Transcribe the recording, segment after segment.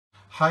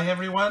Hi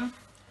everyone,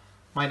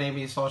 my name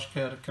is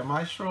Oscar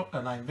Camacho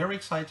and I'm very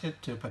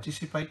excited to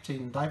participate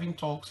in diving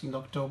talks in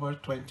October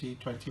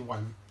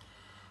 2021.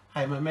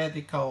 I'm a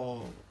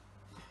medical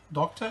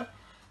doctor,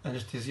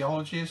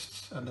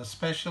 anesthesiologist and a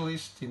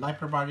specialist in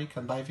hyperbaric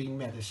and diving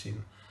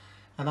medicine.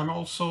 And I'm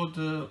also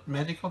the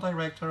medical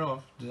director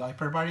of the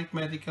Hyperbaric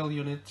medical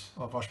unit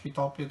of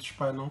Hospital Pedro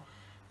Hispano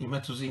in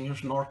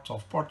Matosinhos, north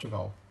of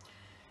Portugal.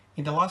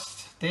 In the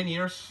last 10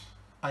 years,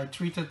 I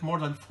treated more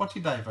than 40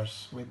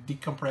 divers with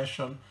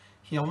decompression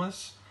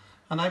illness,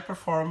 and I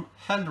perform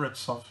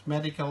hundreds of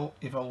medical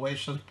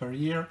evaluations per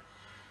year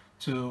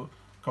to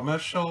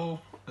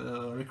commercial,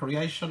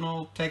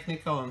 recreational,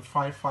 technical and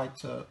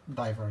firefighter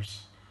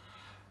divers.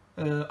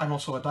 I'm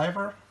also a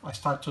diver. I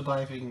started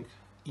diving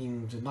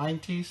in the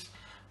 90s,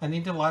 and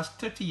in the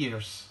last 30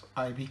 years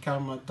I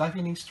became a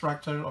diving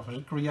instructor of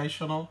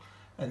recreational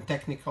and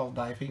technical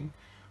diving,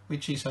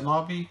 which is an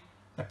hobby,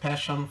 a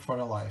passion for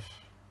a life.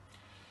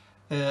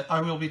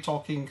 I will be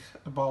talking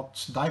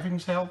about diving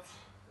health,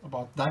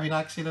 about diving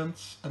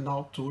accidents and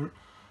how to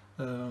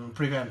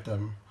prevent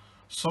them.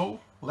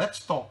 So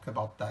let's talk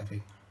about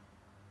diving.